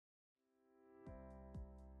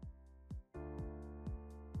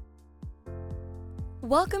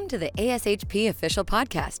Welcome to the ASHP Official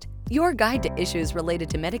Podcast, your guide to issues related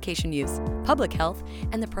to medication use, public health,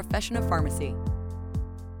 and the profession of pharmacy.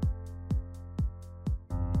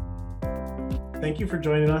 Thank you for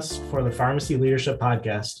joining us for the Pharmacy Leadership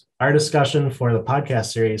Podcast. Our discussion for the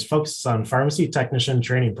podcast series focuses on pharmacy technician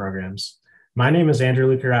training programs. My name is Andrew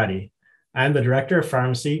Lucarati. I am the Director of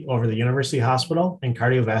Pharmacy over the University Hospital and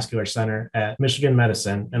Cardiovascular Center at Michigan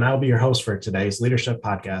Medicine, and I will be your host for today's Leadership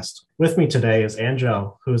Podcast. With me today is Ann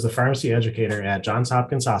Joe, who is the pharmacy educator at Johns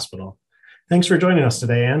Hopkins Hospital. Thanks for joining us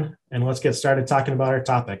today, Ann, and let's get started talking about our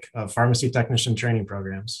topic of pharmacy technician training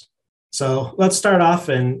programs. So let's start off,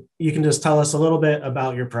 and you can just tell us a little bit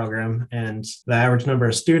about your program and the average number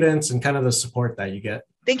of students and kind of the support that you get.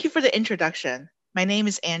 Thank you for the introduction. My name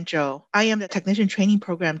is Ann Joe. I am the Technician Training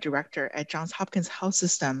Program Director at Johns Hopkins Health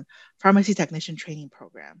System Pharmacy Technician Training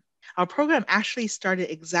Program. Our program actually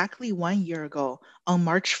started exactly 1 year ago on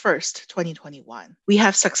March 1st, 2021. We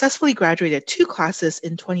have successfully graduated 2 classes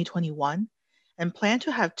in 2021 and plan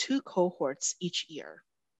to have 2 cohorts each year.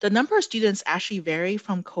 The number of students actually vary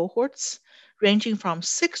from cohorts, ranging from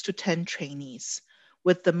 6 to 10 trainees,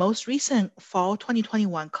 with the most recent fall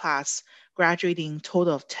 2021 class graduating a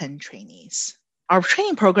total of 10 trainees. Our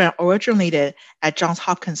training program originated at Johns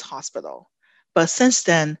Hopkins Hospital, but since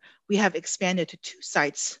then, we have expanded to 2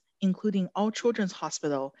 sites, including All Children's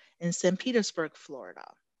Hospital in St. Petersburg, Florida.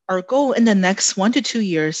 Our goal in the next 1 to 2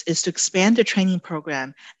 years is to expand the training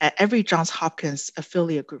program at every Johns Hopkins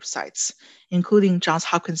affiliate group sites, including Johns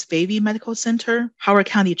Hopkins Bayview Medical Center, Howard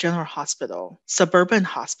County General Hospital, Suburban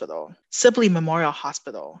Hospital, Sibley Memorial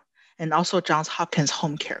Hospital, and also Johns Hopkins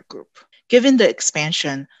Home Care Group. Given the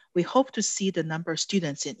expansion, we hope to see the number of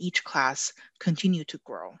students in each class continue to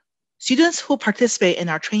grow. Students who participate in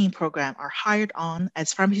our training program are hired on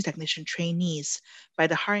as pharmacy technician trainees by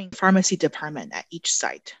the hiring pharmacy department at each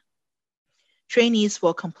site. Trainees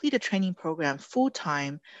will complete the training program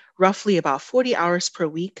full-time, roughly about 40 hours per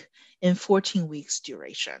week in 14 weeks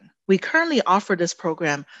duration. We currently offer this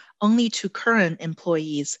program only to current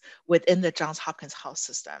employees within the Johns Hopkins Health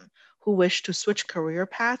System who wish to switch career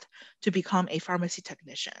path to become a pharmacy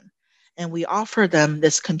technician. And we offer them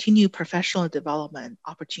this continued professional development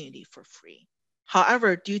opportunity for free.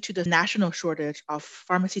 However, due to the national shortage of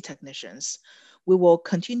pharmacy technicians, we will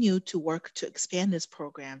continue to work to expand this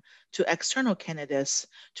program to external candidates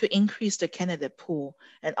to increase the candidate pool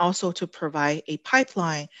and also to provide a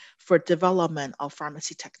pipeline for development of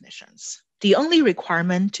pharmacy technicians. The only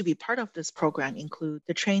requirement to be part of this program include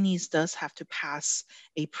the trainees does have to pass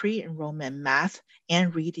a pre-enrollment math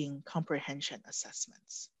and reading comprehension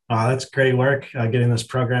assessments. Wow, that's great work getting this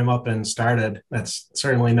program up and started. That's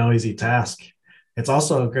certainly no easy task. It's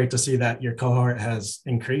also great to see that your cohort has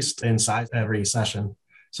increased in size every session.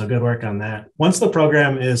 So good work on that. Once the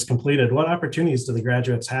program is completed, what opportunities do the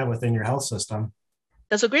graduates have within your health system?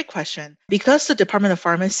 That's a great question. Because the Department of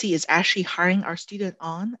Pharmacy is actually hiring our student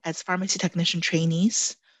on as pharmacy technician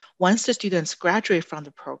trainees, once the students graduate from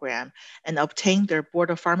the program and obtain their Board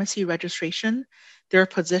of Pharmacy registration, their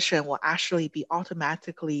position will actually be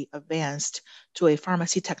automatically advanced to a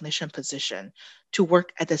pharmacy technician position to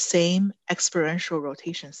work at the same experiential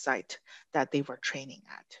rotation site that they were training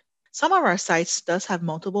at. Some of our sites does have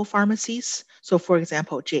multiple pharmacies. So for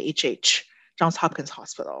example, JHH, Johns Hopkins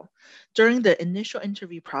Hospital. During the initial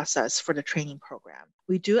interview process for the training program,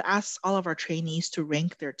 we do ask all of our trainees to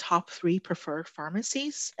rank their top 3 preferred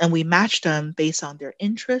pharmacies, and we match them based on their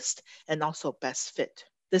interest and also best fit.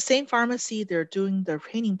 The same pharmacy they're doing their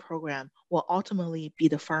training program will ultimately be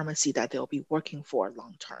the pharmacy that they'll be working for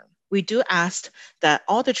long term. We do ask that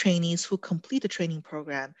all the trainees who complete the training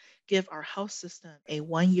program give our health system a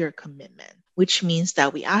 1-year commitment, which means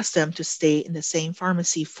that we ask them to stay in the same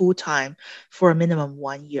pharmacy full-time for a minimum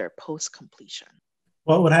 1 year post-completion.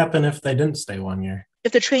 What would happen if they didn't stay 1 year?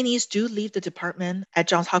 If the trainees do leave the department at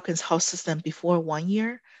Johns Hopkins Health System before 1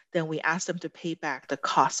 year, then we ask them to pay back the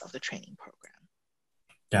cost of the training program.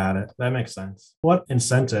 Got it. That makes sense. What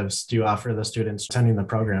incentives do you offer the students attending the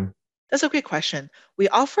program? That's a great question. We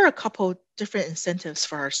offer a couple different incentives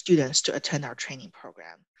for our students to attend our training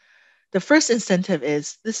program. The first incentive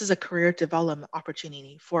is this is a career development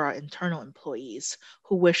opportunity for our internal employees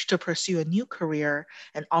who wish to pursue a new career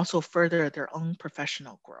and also further their own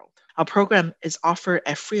professional growth. Our program is offered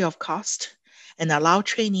at free of cost and allow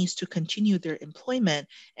trainees to continue their employment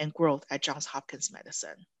and growth at Johns Hopkins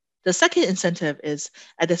Medicine. The second incentive is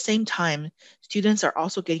at the same time, students are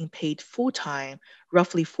also getting paid full-time,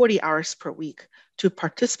 roughly 40 hours per week to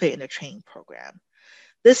participate in the training program.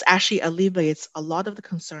 This actually alleviates a lot of the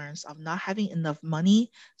concerns of not having enough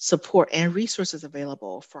money, support, and resources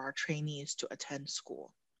available for our trainees to attend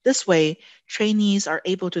school. This way, trainees are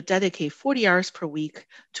able to dedicate 40 hours per week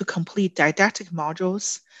to complete didactic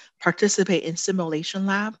modules, participate in simulation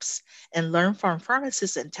labs, and learn from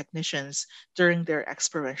pharmacists and technicians during their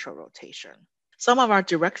experiential rotation. Some of our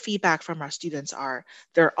direct feedback from our students are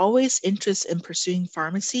they're always interested in pursuing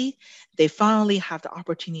pharmacy. They finally have the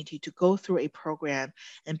opportunity to go through a program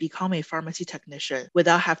and become a pharmacy technician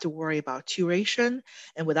without having to worry about tuition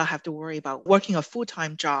and without having to worry about working a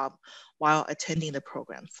full-time job while attending the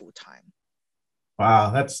program full-time. Wow,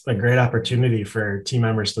 that's a great opportunity for team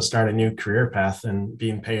members to start a new career path and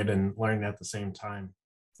being paid and learning at the same time.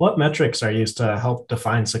 What metrics are used to help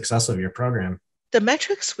define success of your program? The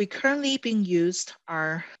metrics we currently being used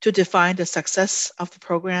are to define the success of the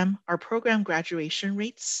program, our program graduation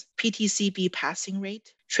rates, PTCB passing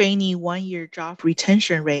rate, trainee one-year job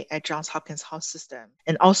retention rate at Johns Hopkins Health System,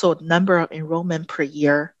 and also number of enrollment per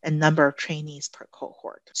year and number of trainees per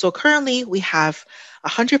cohort. So currently we have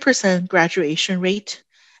 100% graduation rate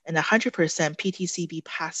and 100% PTCB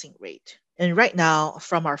passing rate. And right now,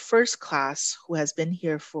 from our first class who has been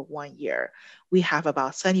here for 1 year, we have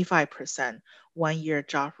about 75% one-year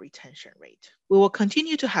job retention rate. We will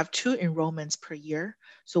continue to have 2 enrollments per year,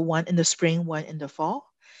 so 1 in the spring, 1 in the fall.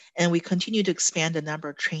 And we continue to expand the number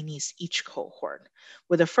of trainees each cohort,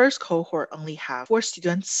 with the first cohort only have 4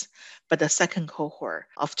 students, but the second cohort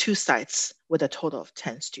of 2 sites with a total of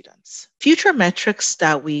 10 students. Future metrics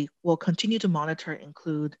that we will continue to monitor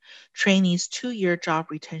include trainees' 2-year job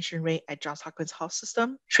retention rate at Johns Hopkins Health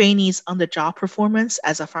System, trainees on the job performance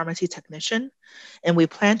as a pharmacy technician, and we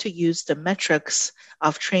plan to use the metrics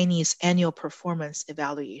of trainees' annual performance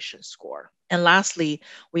evaluation score. And lastly,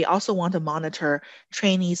 we also want to monitor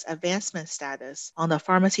trainees' advancement status on the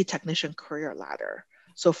pharmacy technician career ladder.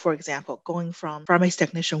 So for example, going from pharmacy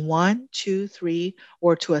technician 1, 2, 3,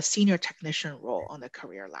 or to a senior technician role on the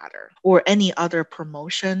career ladder, or any other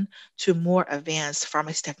promotion to more advanced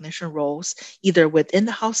pharmacy technician roles, either within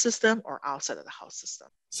the health system or outside of the health system.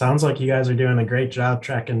 Sounds like you guys are doing a great job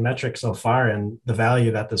tracking metrics so far and the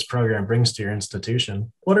value that this program brings to your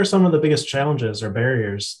institution. What are some of the biggest challenges or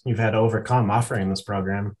barriers you've had to overcome offering this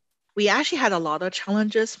program? We actually had a lot of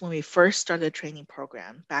challenges when we first started the training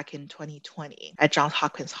program back in 2020 at Johns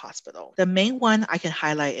Hopkins Hospital. The main one I can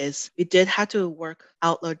highlight is we did have to work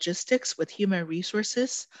out logistics with human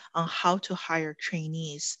resources on how to hire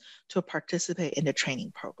trainees to participate in the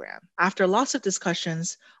training program. After lots of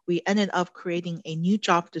discussions, we ended up creating a new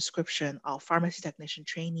job description of pharmacy technician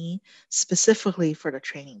trainee specifically for the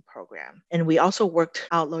training program. And we also worked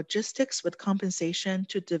out logistics with compensation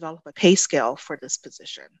to develop a pay scale for this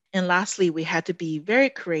position. And lastly, we had to be very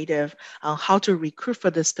creative on how to recruit for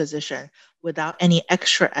this position without any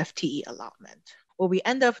extra FTE allotment. What we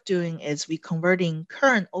end up doing is we converting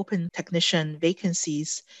current open technician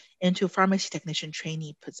vacancies into pharmacy technician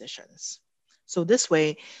trainee positions. So this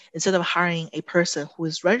way, instead of hiring a person who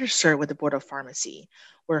is registered with the Board of Pharmacy,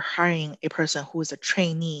 we're hiring a person who is a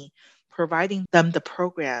trainee, providing them the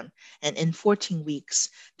program, and in 14 weeks,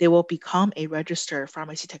 they will become a registered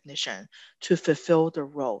pharmacy technician to fulfill the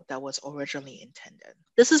role that was originally intended.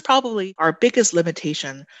 This is probably our biggest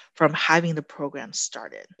limitation from having the program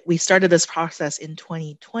started. We started this process in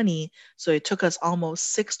 2020, so it took us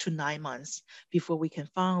almost 6 to 9 months before we can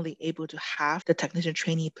finally able to have the technician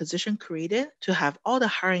trainee position created, to have all the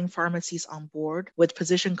hiring pharmacies on board with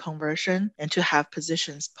position conversion, and to have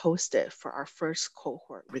positions posted for our first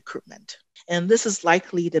cohort recruitment. And this is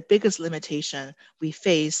likely the biggest limitation we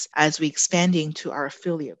face as we expanding to our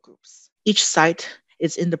affiliate groups. Each site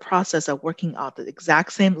is in the process of working out the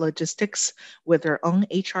exact same logistics with their own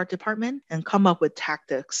HR department and come up with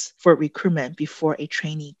tactics for recruitment before a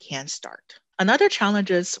trainee can start. Another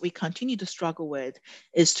challenges we continue to struggle with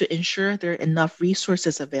is to ensure there are enough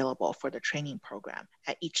resources available for the training program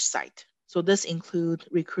at each site. So this includes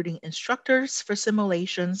recruiting instructors for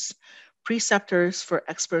simulations, preceptors for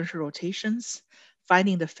experiential rotations,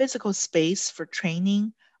 finding the physical space for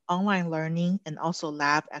training, online learning, and also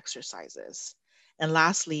lab exercises. And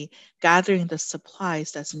lastly, gathering the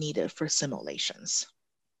supplies that's needed for simulations.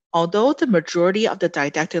 Although the majority of the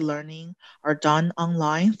didactic learning are done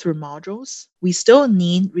online through modules, we still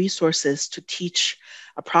need resources to teach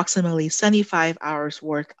approximately 75 hours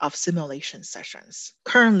worth of simulation sessions.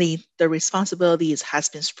 Currently, the responsibilities has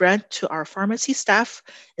been spread to our pharmacy staff,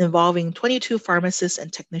 involving 22 pharmacists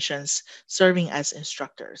and technicians serving as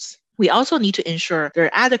instructors. We also need to ensure there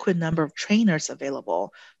are adequate number of trainers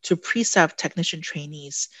available to precept technician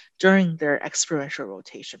trainees during their experiential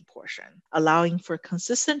rotation portion, allowing for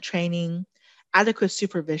consistent training, adequate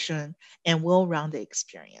supervision, and well-rounded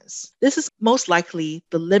experience. This is most likely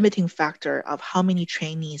the limiting factor of how many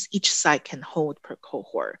trainees each site can hold per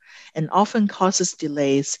cohort, and often causes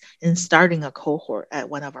delays in starting a cohort at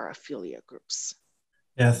one of our affiliate groups.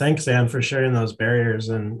 Yeah, thanks, Anne, for sharing those barriers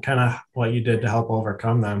and kind of what you did to help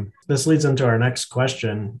overcome them. This leads into our next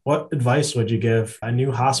question. What advice would you give a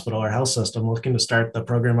new hospital or health system looking to start the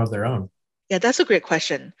program of their own? Yeah, that's a great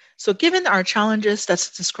question. So given our challenges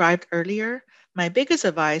that's described earlier, my biggest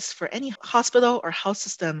advice for any hospital or health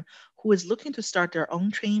system who is looking to start their own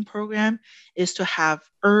training program is to have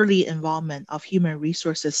early involvement of human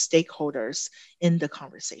resources stakeholders in the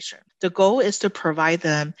conversation. The goal is to provide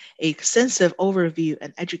them an extensive overview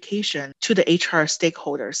and education to the HR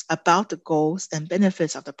stakeholders about the goals and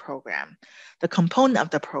benefits of the program, the component of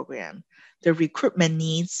the program, the recruitment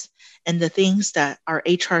needs, and the things that our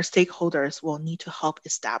HR stakeholders will need to help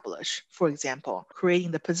establish. For example, creating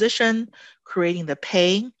the position, creating the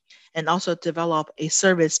pay, and also develop a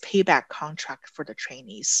service payback contract for the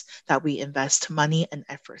trainees that we invest money and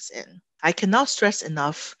efforts in. I cannot stress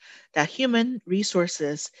enough that human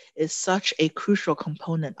resources is such a crucial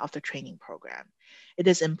component of the training program. It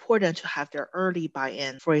is important to have their early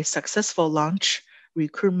buy-in for a successful launch,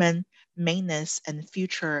 recruitment, maintenance, and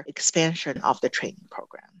future expansion of the training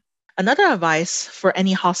program. Another advice for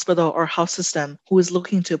any hospital or health system who is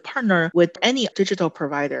looking to partner with any digital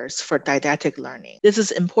providers for didactic learning. This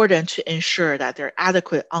is important to ensure that there are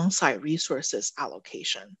adequate on-site resources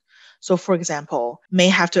allocation. So for example, may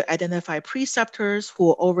have to identify preceptors who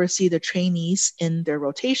will oversee the trainees in their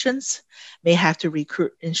rotations, may have to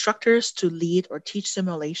recruit instructors to lead or teach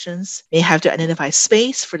simulations, may have to identify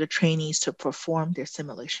space for the trainees to perform their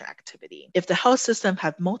simulation activity. If the health system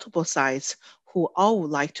have multiple sites who all would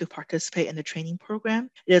like to participate in the training program,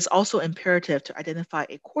 it is also imperative to identify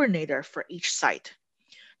a coordinator for each site.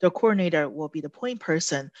 The coordinator will be the point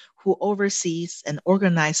person who oversees and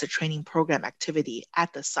organizes the training program activity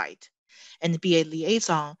at the site and be a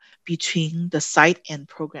liaison between the site and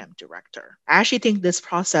program director. I actually think this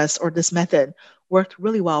process or this method worked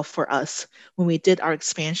really well for us when we did our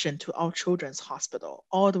expansion to All Children's Hospital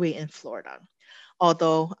all the way in Florida,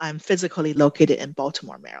 although I'm physically located in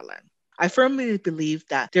Baltimore, Maryland. I firmly believe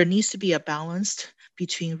that there needs to be a balance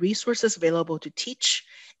between resources available to teach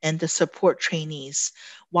and to support trainees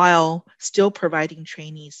while still providing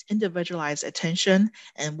trainees individualized attention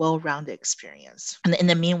and well-rounded experience. And in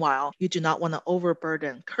the meanwhile, you do not want to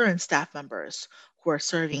overburden current staff members who are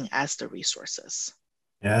serving as the resources.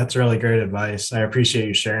 Yeah, that's really great advice. I appreciate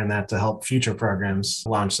you sharing that to help future programs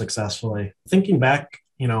launch successfully. Thinking back,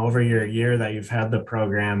 over your year that you've had the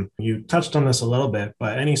program, you touched on this a little bit,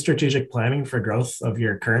 but any strategic planning for growth of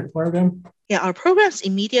your current program? Yeah, our program's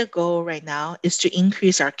immediate goal right now is to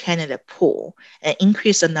increase our candidate pool and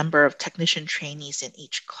increase the number of technician trainees in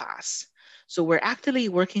each class. So we're actively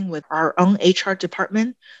working with our own HR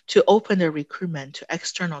department to open the recruitment to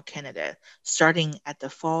external candidates starting at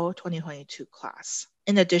the fall 2022 class.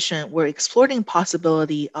 In addition, we're exploring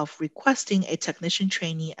possibility of requesting a technician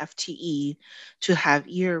trainee FTE to have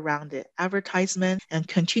year-round advertisement and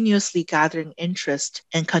continuously gathering interest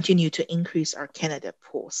and continue to increase our candidate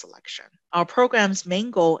pool selection. Our program's main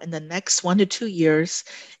goal in the next 1 to 2 years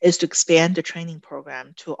is to expand the training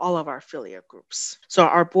program to all of our affiliate groups. So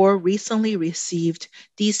our board recently received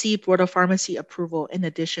DC Board of Pharmacy approval in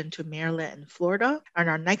addition to Maryland and Florida. And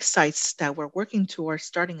our next sites that we're working towards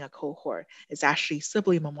starting a cohort is actually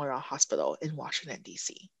Sibley Memorial Hospital in Washington,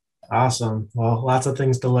 DC. Awesome. Well, lots of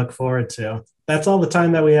things to look forward to. That's all the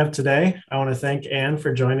time that we have today. I want to thank Anne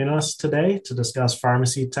for joining us today to discuss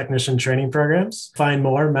pharmacy technician training programs. Find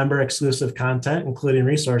more member-exclusive content, including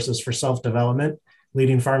resources for self-development,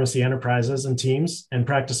 leading pharmacy enterprises and teams, and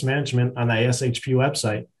practice management on the ASHP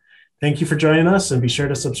website. Thank you for joining us, and be sure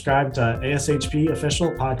to subscribe to ASHP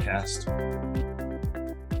Official Podcast.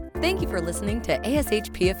 Thank you for listening to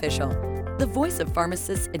ASHP Official, the voice of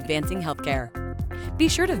pharmacists advancing healthcare. Be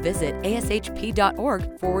sure to visit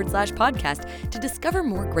ashp.org/podcast to discover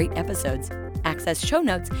more great episodes, access show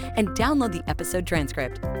notes, and download the episode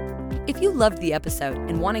transcript. If you loved the episode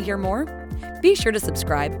and want to hear more, be sure to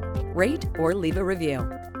subscribe, rate, or leave a review.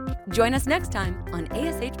 Join us next time on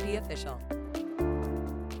ASHP Official.